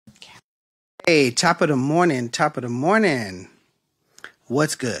Hey, top of the morning, top of the morning.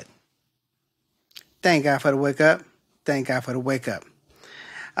 What's good? Thank God for the wake up. Thank God for the wake up.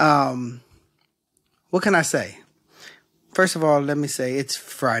 What can I say? First of all, let me say it's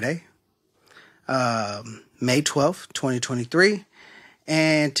Friday, May 12th, 2023.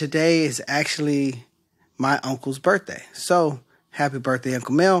 And today is actually my uncle's birthday. So, happy birthday,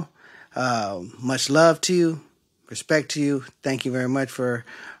 Uncle Mel. Much love to you. Respect to you. Thank you very much for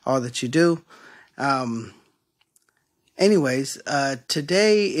all that you do.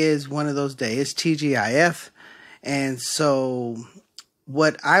 Today is one of those days, TGIF. And so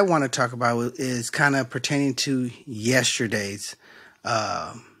what I want to talk about is kind of pertaining to yesterday's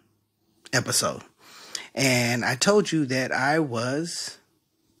episode. And I told you that I was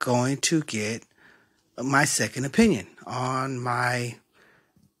going to get my second opinion on my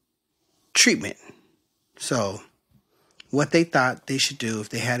treatment. So what they thought they should do if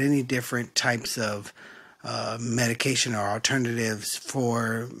they had any different types of medication or alternatives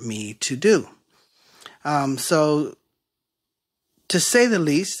for me to do. So to say the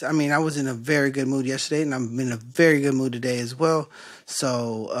least, I mean, I was in a very good mood yesterday and I'm in a very good mood today as well.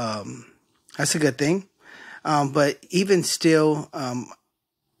 So that's a good thing. But even still,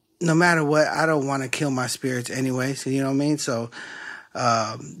 no matter what, I don't want to kill my spirits anyway. So, you know what I mean? So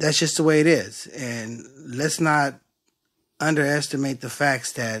that's just the way it is. And let's not underestimate the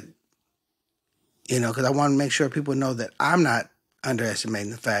facts that, because I want to make sure people know that I'm not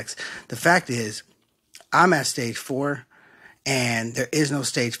underestimating the facts. The fact is, I'm at stage 4 and there is no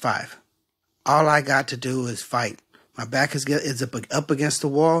stage 5. All I got to do is fight. My back is up against the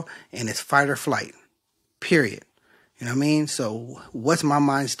wall and it's fight or flight, period. You know what I mean? So what's my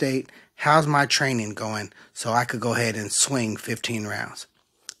mind state? How's my training going? So I could go ahead and swing 15 rounds.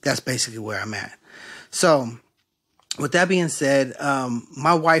 That's basically where I'm at. So with that being said,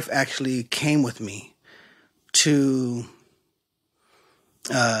 my wife actually came with me to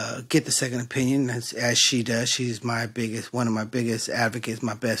get the second opinion, as she does. She's one of my biggest advocates,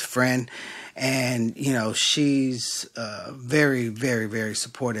 my best friend. And, she's very, very, very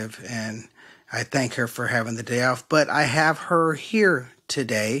supportive. And I thank her for having the day off. But I have her here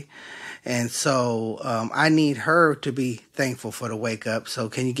today. And so I need her to be thankful for the wake up. So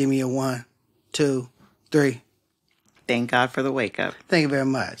can you give me a 1, 2, 3? Thank God for the wake up. Thank you very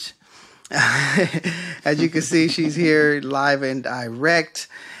much. As you can see, she's here live and direct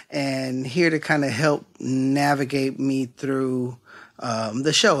and here to kind of help navigate me through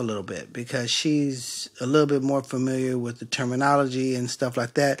the show a little bit, because she's a little bit more familiar with the terminology and stuff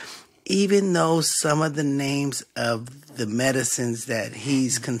like that, even though some of the names of the medicines that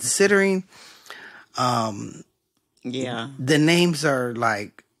he's considering, the names are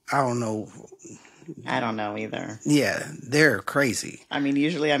like, I don't know either. Yeah, they're crazy. I mean,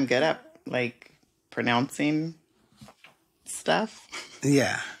 usually I'm good at pronouncing stuff.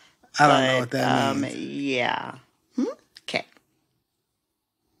 Yeah. I don't know what that means. Yeah. Okay.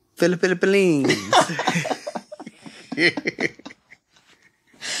 Philippines.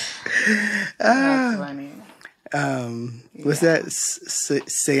 That's funny. What's that?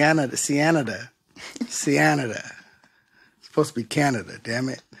 Cianida. It's supposed to be Canada, damn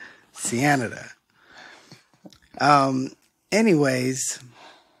it. Cianida. Anyways,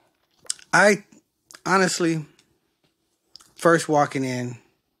 I honestly, first walking in,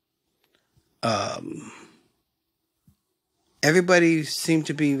 everybody seemed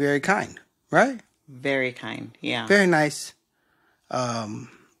to be very kind, right? Very kind, yeah. Very nice.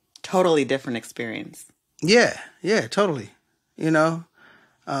 Totally different experience. Yeah, totally.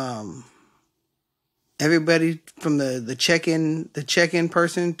 Everybody from the check-in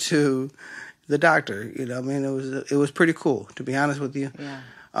person to the doctor, I mean, it was pretty cool, to be honest with you. Yeah.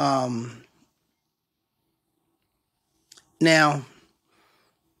 Now,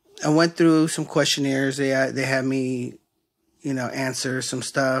 I went through some questionnaires. They had me, answer some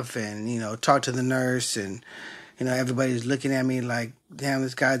stuff and, talk to the nurse, and, everybody's looking at me like, damn,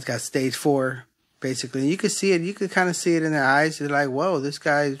 this guy's got stage 4, basically. You could see it. You could kind of see it in their eyes. They're like, whoa, this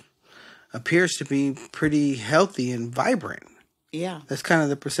guy appears to be pretty healthy and vibrant. Yeah. That's kind of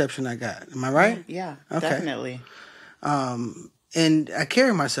the perception I got. Am I right? Yeah, okay. Definitely. And I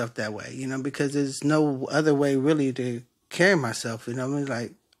carry myself that way, because there's no other way really to carry myself, I mean,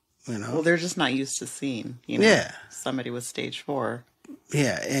 like, Well, they're just not used to seeing, Yeah. somebody with stage 4.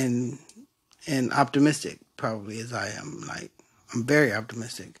 Yeah, and optimistic, probably, as I am. Like, I'm very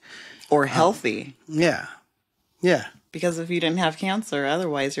optimistic. Or healthy. Yeah. Because if you didn't have cancer,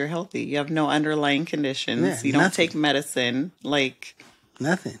 otherwise you're healthy. You have no underlying conditions. Yeah, you don't take medicine.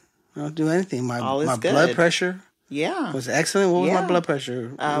 Nothing. I don't do anything. My all is good. blood pressure Yeah. Was excellent. What was my Yeah. blood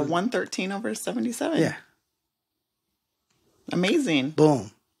pressure? 113/77. Yeah. Amazing.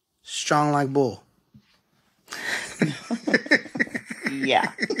 Boom. Strong like bull.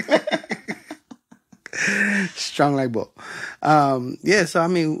 Yeah. Strong like bull. Yeah, so I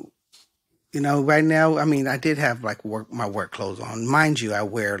mean, right now, I mean, I did have like my work clothes on. Mind you, I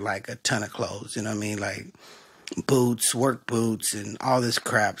wear like a ton of clothes, you know what I mean? Like boots, work boots, and all this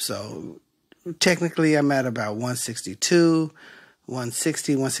crap. So technically, I'm at about 162,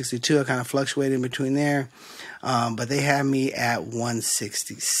 160, 162. I kind of fluctuate in between there. But they had me at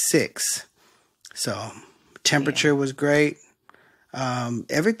 166. So temperature was great.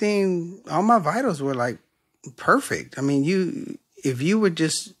 Everything, all my vitals were like perfect. I mean,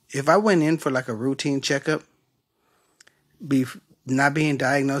 if I went in for like a routine checkup, not being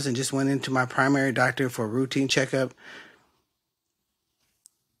diagnosed and just went into my primary doctor for a routine checkup,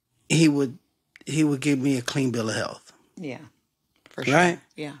 he would give me a clean bill of health. Yeah. For sure. Right?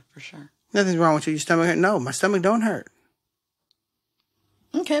 Yeah, for sure. Nothing's wrong with you. Your stomach hurt? No, my stomach don't hurt.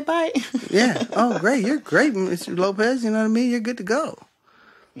 Okay, bye. Yeah. Oh, great. You're great, Mr. Lopez. You know what I mean? You're good to go.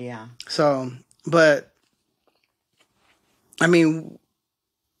 Yeah. So, but, I mean,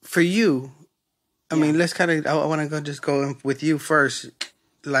 for you, I mean, let's I want to go in with you first.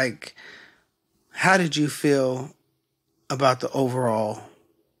 Like, how did you feel about the overall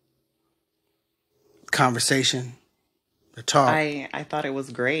conversation, the talk? I thought it was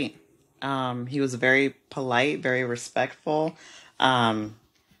great. He was very polite, very respectful.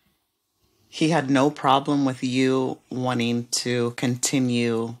 He had no problem with you wanting to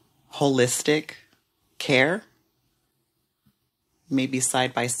continue holistic care, maybe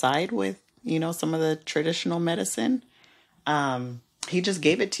side by side with, some of the traditional medicine. He just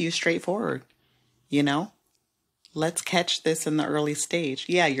gave it to you straightforward, Let's catch this in the early stage.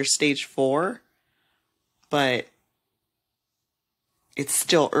 Yeah, you're stage 4, but it's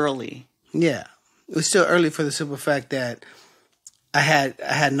still early. Yeah. It was still early for the simple fact that I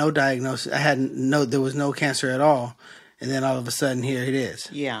had no diagnosis. There was no cancer at all. And then all of a sudden here it is.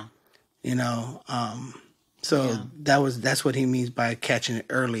 Yeah. That's what he means by catching it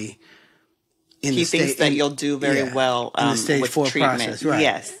early. He thinks that you'll do very well in the stage with 4 treatment. process. Right.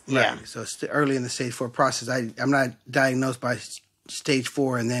 Yes. Right. Yeah. So it's early in the stage 4 process. I'm not diagnosed by stage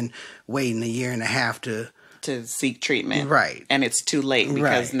 4 and then waiting a year and a half to seek treatment. Right. And it's too late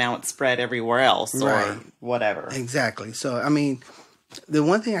because now it's spread everywhere else or whatever. Exactly. So, I mean, the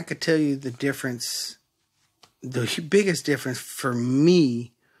one thing I could tell you the biggest difference for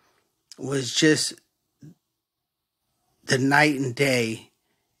me was just the night and day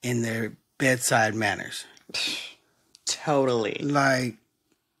in their bedside manners. Totally. Like,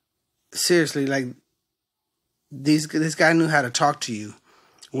 seriously, like, this guy knew how to talk to you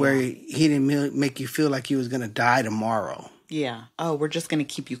where he didn't make you feel like you was going to die tomorrow. Yeah. Oh, we're just going to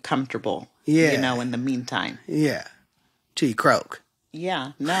keep you comfortable. Yeah. In the meantime. Yeah. Till you croak.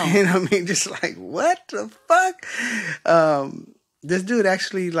 Yeah. No. You know what I mean? Just like, what the fuck? This dude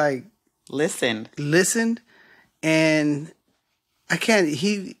actually like listened, and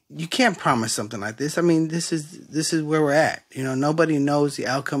you can't promise something like this. I mean, this is where we're at. Nobody knows the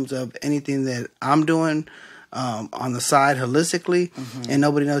outcomes of anything that I'm doing on the side holistically, and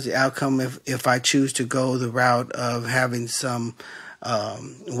nobody knows the outcome if I choose to go the route of having some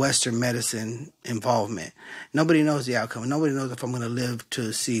Western medicine involvement. Nobody knows the outcome. Nobody knows if I'm going to live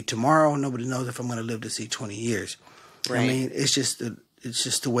to see tomorrow. Nobody knows if I'm going to live to see 20 years. Right. I mean, it's just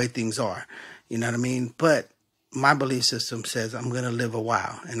the way things are. You know what I mean? But my belief system says I'm going to live a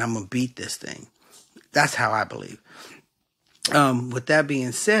while and I'm going to beat this thing. That's how I believe. With that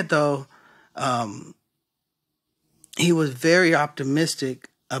being said, though, he was very optimistic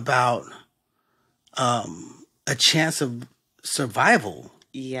about a chance of survival.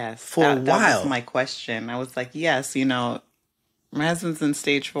 Yes. For a while. That was my question. I was like, yes, my husband's in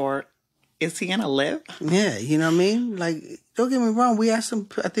stage 4. Is he going to live? Yeah, you know what I mean? Like, don't get me wrong. We asked some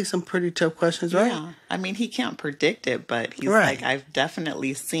pretty tough questions, right? Yeah. I mean, he can't predict it, but he's like, I've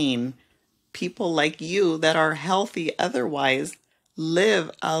definitely seen people like you that are healthy otherwise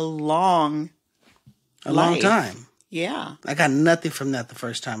live a long time. Yeah. I got nothing from that the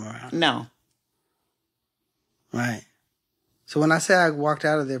first time around. No. Right. So when I say I walked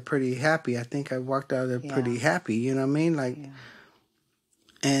out of there pretty happy, I think I walked out of there pretty happy. You know what I mean? Like,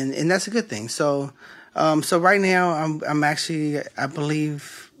 and that's a good thing. So, so right now I'm actually, I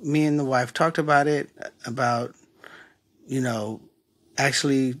believe me and the wife talked about it, about,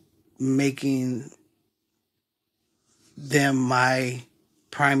 actually making them my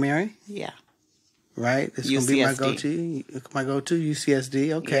primary. Yeah. right? It's going to be my go-to,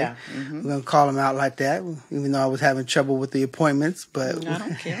 UCSD. Okay. Yeah. We're going to call them out like that, even though I was having trouble with the appointments. But I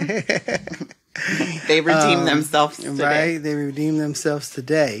don't care. They redeemed themselves today. Right? They redeemed themselves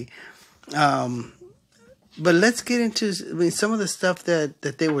today. But let's get into some of the stuff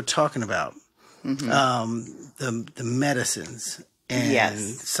that they were talking about. The medicines and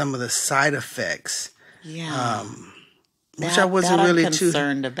some of the side effects. Yeah. Which I wasn't really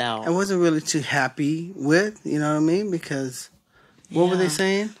concerned about. I wasn't really too happy with, you know what I mean? Because what were they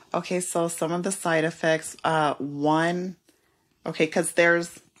saying? Okay, so some of the side effects,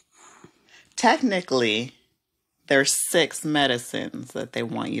 because technically there's 6 medicines that they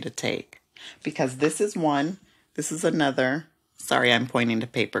want you to take. Because this is one, this is another. Sorry, I'm pointing to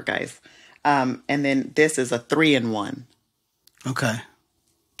paper, guys. And then this is a 3-in-1. Okay.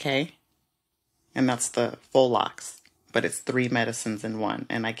 Okay. And that's the Folox. But it's 3 medicines in one.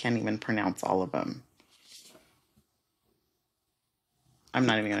 And I can't even pronounce all of them. I'm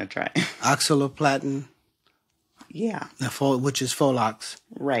not even going to try. Oxaliplatin. Yeah. Which is Folox.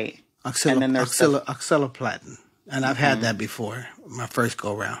 Right. And then there's oxaliplatin. And I've had that before, my first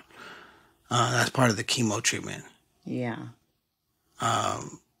go-round. That's part of the chemo treatment. Yeah.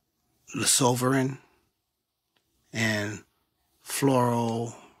 Lasoverin and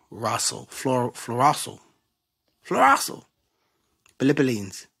fluorouracil.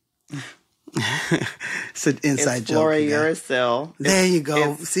 Bilipilines. It's an inside joke. Fluorouracil. There you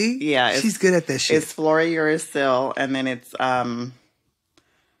go. See? Yeah. She's good at that shit. It's fluorouracil, and then it's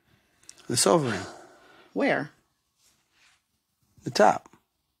Lasoverin. Where? The top.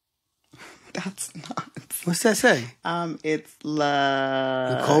 That's not. What's that say? It's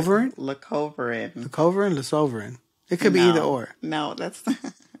Lacoverin? Lasoverin. It could be either or. No, that's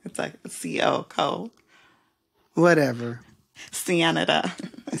it's like CO. Whatever. Cyanida.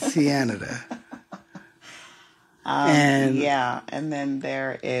 And then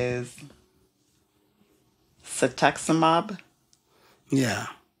there is cetuximab. Yeah.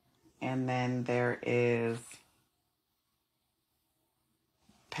 And then there is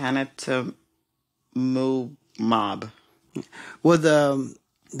panitumumab. Well, the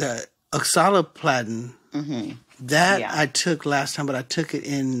oxaliplatin, I took last time, but I took it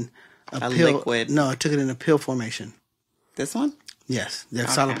in a pill. Liquid. No, I took it in a pill formation. This one? Yes, the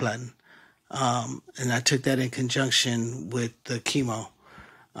oxaliplatin. And I took that in conjunction with the chemo.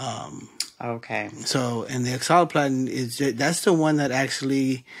 Okay. So, and the oxaliplatin that's the one that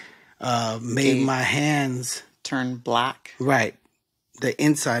actually made my hands turn black. Right. The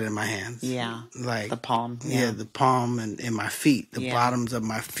inside of my hands. Yeah. Like the palm. Yeah, the palm and my feet. The bottoms of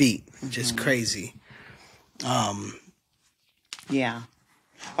my feet. Just crazy. Yeah.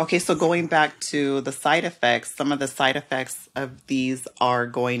 Okay, so going back to the side effects, some of the side effects of these are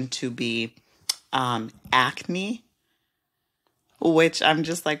going to be acne, which I'm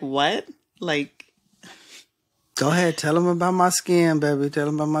just like, what? Like, go ahead, tell them about my skin, baby. Tell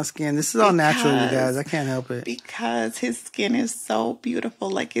them about my skin. This is all natural, you guys. I can't help it. Because his skin is so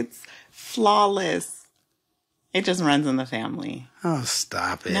beautiful, like it's flawless. It just runs in the family. Oh,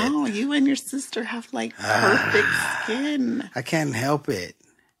 stop it. No, you and your sister have like perfect skin. I can't help it.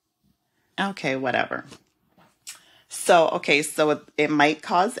 Okay, whatever. So it might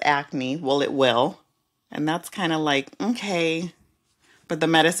cause acne. Well, it will. And that's kind of like, okay, but the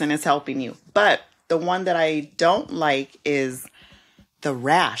medicine is helping you. But the one that I don't like is the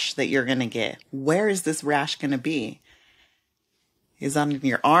rash that you're going to get. Where is this rash going to be? Is on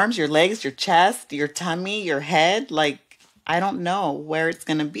your arms, your legs, your chest, your tummy, your head? Like, I don't know where it's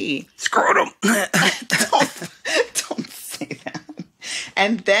going to be. Scrotum. Don't say that.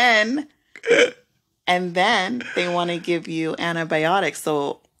 And then they want to give you antibiotics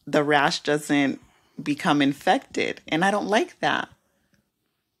so the rash doesn't become infected. And I don't like that.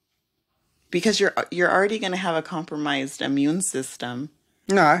 Because you're already going to have a compromised immune system.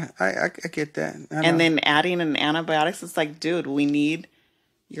 No, I get that. And then adding an antibiotics, it's like, dude, we need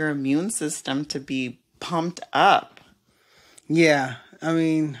your immune system to be pumped up. Yeah, I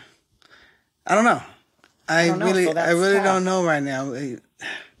mean, I don't know. I really don't know right now.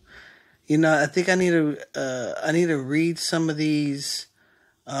 You know, I think I need to read some of these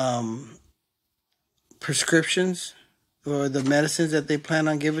prescriptions or the medicines that they plan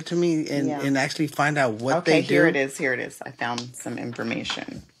on giving to me and actually find out what they do. Okay, here it is. I found some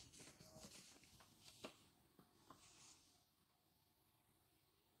information.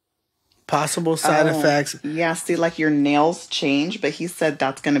 Possible side effects. Yeah, see, like your nails change, but he said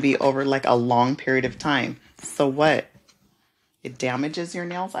that's going to be over like a long period of time. So what? It damages your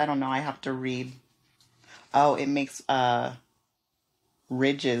nails? I don't know. I have to read. Oh, it makes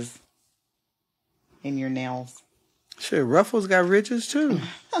ridges. in your nails. Shit, Ruffles got ridges too.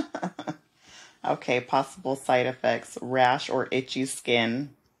 Okay, possible side effects: rash or itchy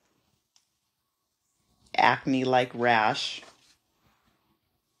skin, acne-like rash,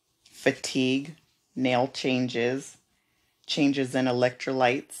 fatigue, nail changes, changes in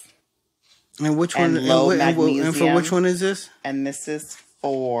electrolytes, And which and one? low And for which magnesium. one is this? And this is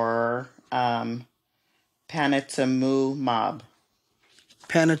for panitumumab.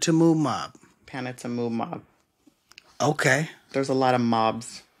 Panitumumab. Panitumumab. Okay. There's a lot of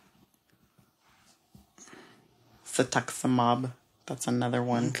mobs. Cetuximab. That's another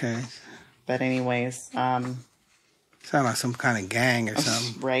one. Okay. But anyways, Sound like some kind of gang or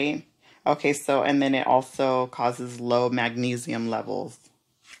something. right? Okay, so, and then it also causes low magnesium levels.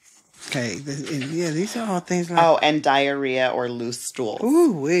 Okay. Yeah, these are all things like... Oh, and diarrhea or loose stools.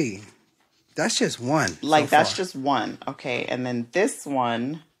 Ooh, wee. That's just one. Like, so that's far. just one. Okay, and then this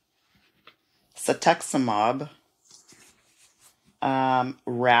one, cetuximab,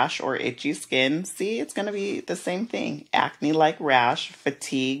 rash or itchy skin. See, it's going to be the same thing. Acne-like rash,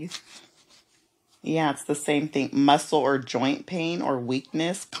 fatigue. Yeah, it's the same thing. Muscle or joint pain or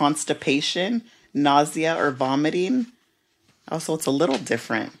weakness, constipation, nausea or vomiting. Also, it's a little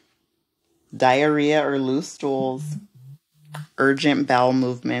different. Diarrhea or loose stools, urgent bowel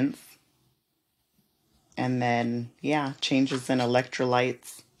movements, and then, yeah, changes in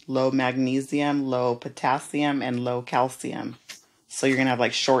electrolytes, low magnesium, low potassium, and low calcium. So you're going to have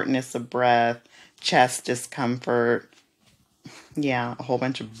like shortness of breath, chest discomfort. Yeah, a whole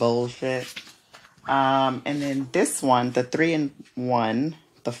bunch of bullshit. And then this one, the 3-in-1,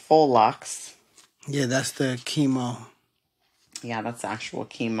 the Folox. Yeah, that's the chemo. Yeah, that's actual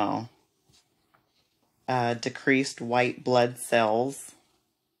chemo. Decreased white blood cells.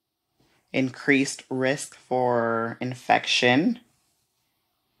 Increased risk for infection.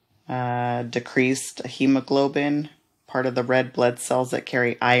 Decreased hemoglobin, part of the red blood cells that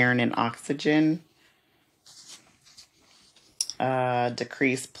carry iron and oxygen.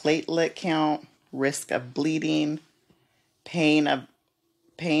 Decreased platelet count, risk of bleeding, pain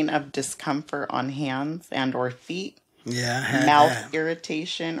of discomfort on hands and or feet. Yeah, I had mouth that.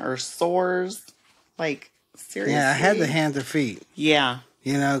 irritation or sores. Like, seriously. Yeah, I had the hands or feet. Yeah.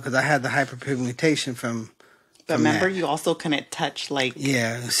 You know, because I had the hyperpigmentation from... But remember, you also couldn't touch, like...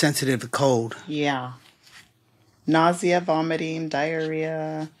 Yeah, sensitive to cold. Yeah. Nausea, vomiting,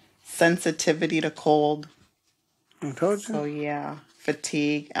 diarrhea, sensitivity to cold. I told you. So, yeah.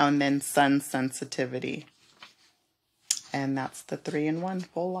 Fatigue, and then sun sensitivity. And that's the 3-in-1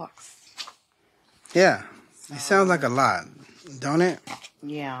 Folox. Yeah. It sounds like a lot, don't it?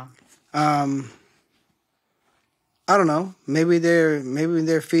 Yeah. I don't know. Maybe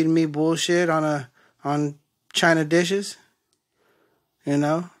they're feeding me bullshit on China dishes. You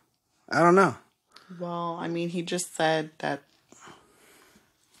know? I don't know. Well, I mean, he just said that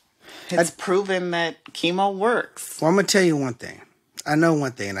it's proven that chemo works. Well, I'm gonna tell you one thing. I know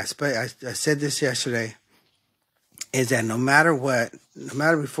one thing, and I said this yesterday, is that no matter what, no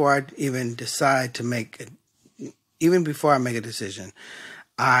matter before I even decide to even before I make a decision,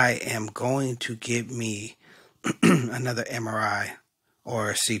 I am going to get me another MRI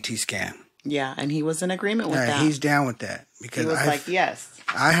or a CT scan. Yeah, and he was in agreement with that. He's down with that because he was like, yes.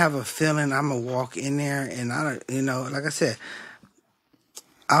 I have a feeling I'm gonna walk in there, and I don't, you know, like I said,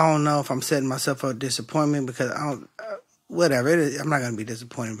 I don't know if I'm setting myself up disappointment because I don't. Whatever it is, I'm not gonna be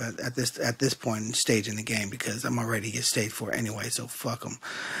disappointed, but at this point in stage in the game because I'm already at stage 4 anyway, so fuck them.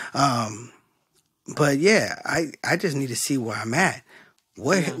 But yeah, I just need to see where I'm at.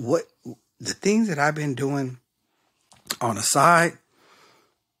 What the things that I've been doing on the side,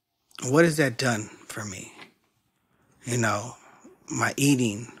 what has that done for me? You know, my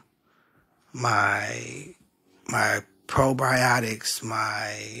eating, my probiotics,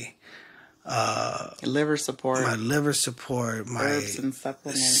 my liver support, my herbs and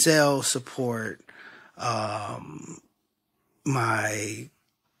supplements, cell support, my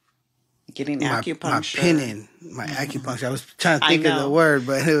getting acupuncture, my acupuncture. I was trying to think of the word,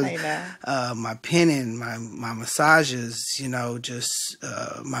 but it was my pinning, my massages. You know, just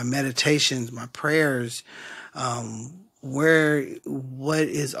my meditations, my prayers. What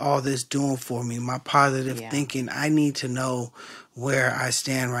is all this doing for me? My positive thinking. I need to know where I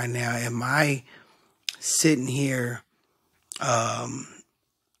stand right now. Am I sitting here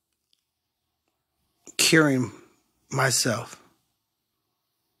curing myself?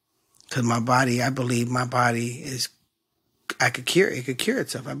 Because my body, I believe my body is, it could cure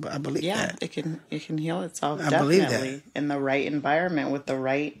itself. I believe that. Yeah, it can heal itself. I definitely, believe that. In the right environment with the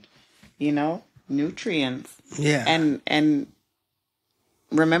right, nutrients. Yeah. And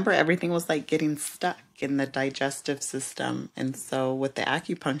remember, everything was like getting stuck in the digestive system. And so with the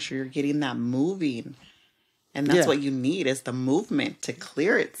acupuncture, you're getting that moving. And that's what you need, is the movement to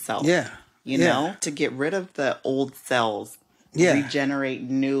clear itself. Yeah. You know, to get rid of the old cells. Yeah. Regenerate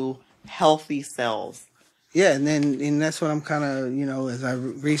new healthy cells. Yeah, and that's what I'm kind of, you know, as I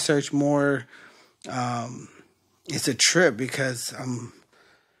research more, it's a trip because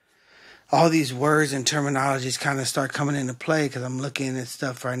all these words and terminologies kind of start coming into play because I'm looking at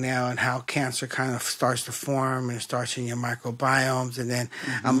stuff right now and how cancer kind of starts to form and it starts in your microbiomes. And then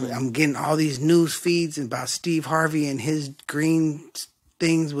I'm getting all these news feeds about Steve Harvey and his green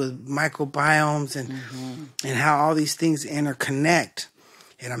things with microbiomes and how all these things interconnect.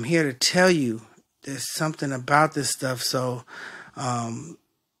 And I'm here to tell you there's something about this stuff. So I'm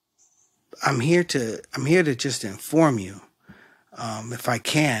here to just inform you. If I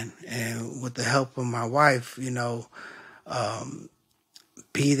can, and with the help of my wife, you know,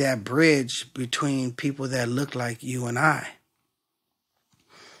 be that bridge between people that look like you and I.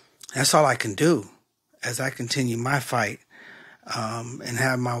 That's all I can do as I continue my fight, and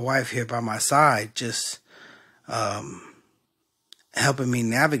have my wife here by my side, just helping me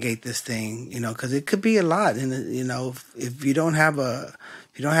navigate this thing, you know, because it could be a lot. And, you know, if you don't have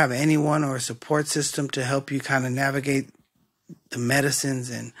anyone or a support system to help you kind of navigate the medicines,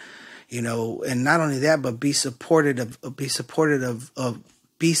 and you know, and not only that, but be supportive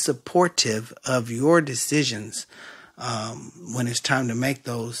of your decisions when it's time to make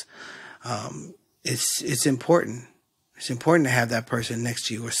those. It's important. It's important to have that person next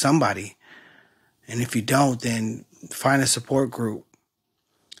to you or somebody. And if you don't, then find a support group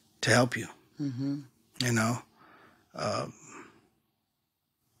to help you. You know.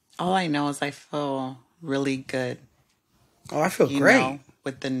 All I know is I feel really good. Oh, I feel great. Know,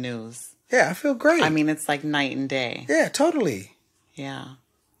 with the news. Yeah, I feel great. I mean, it's like night and day. Yeah, totally. Yeah.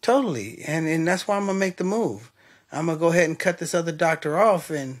 Totally. And that's why I'm going to make the move. I'm going to go ahead and cut this other doctor off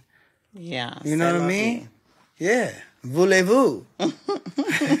and... Yeah. You know what I mean? Yeah. Voulez-vous?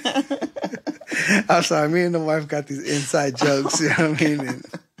 I'm sorry, me and the wife got these inside jokes, you know what I mean? And,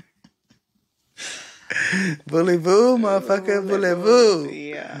 voulez-vous, motherfucker, voulez-vous?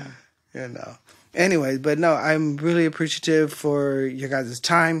 Yeah. You know. Anyways, but no, I'm really appreciative for your guys'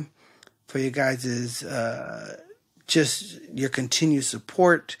 time, for your guys' just your continued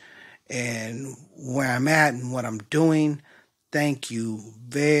support and where I'm at and what I'm doing. Thank you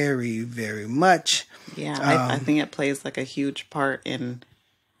very, very much. Yeah, I think it plays like a huge part in,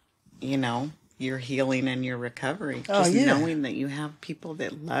 you know, your healing and your recovery. Just knowing that you have people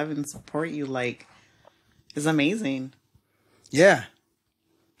that love and support you, like, is amazing. Yeah.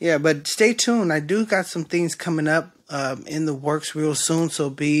 Yeah, but stay tuned. I do got some things coming up in the works real soon,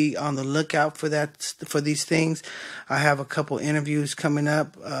 so be on the lookout for these things. I have a couple interviews coming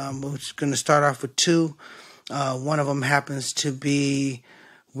up. We're going to start off with 2. One of them happens to be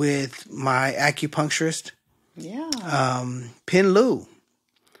with my acupuncturist, Pin Lu,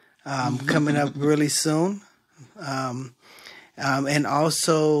 coming up really soon, and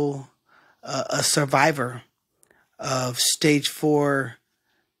also a survivor of stage 4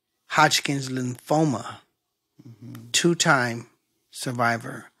 Hodgkin's lymphoma, 2-time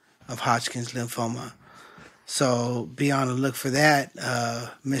survivor of Hodgkin's lymphoma. So be on the look for that,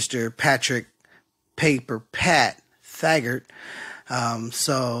 Mr. Patrick Paper Pat Thaggart.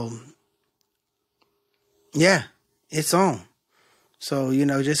 So yeah, it's on. So, you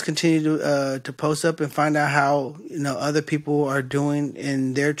know, just continue to post up and find out how, you know, other people are doing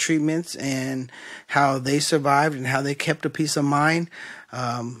in their treatments and how they survived and how they kept a peace of mind.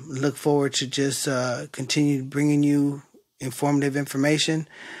 Look forward to just continue bringing you informative information,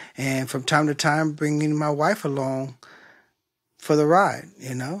 and from time to time bringing my wife along for the ride,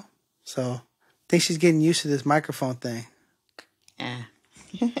 you know. So I think she's getting used to this microphone thing. I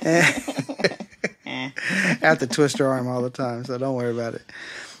have to twist her arm all the time, so don't worry about it.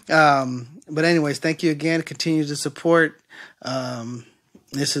 But anyways, thank you again. Continue to support.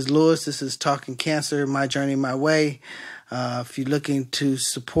 This is Lewis. This is Talking Cancer, My Journey, My Way. If you're looking to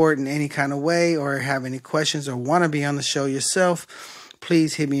support in any kind of way or have any questions or want to be on the show yourself,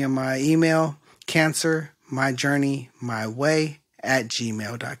 please hit me on my email,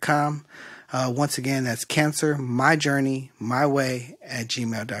 cancermyjourneymyway@gmail.com. Once again, that's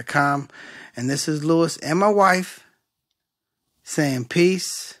cancermyjourneymyway@gmail.com. And this is Lewis and my wife saying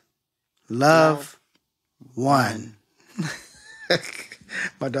peace, love, one.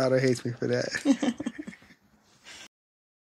 My daughter hates me for that.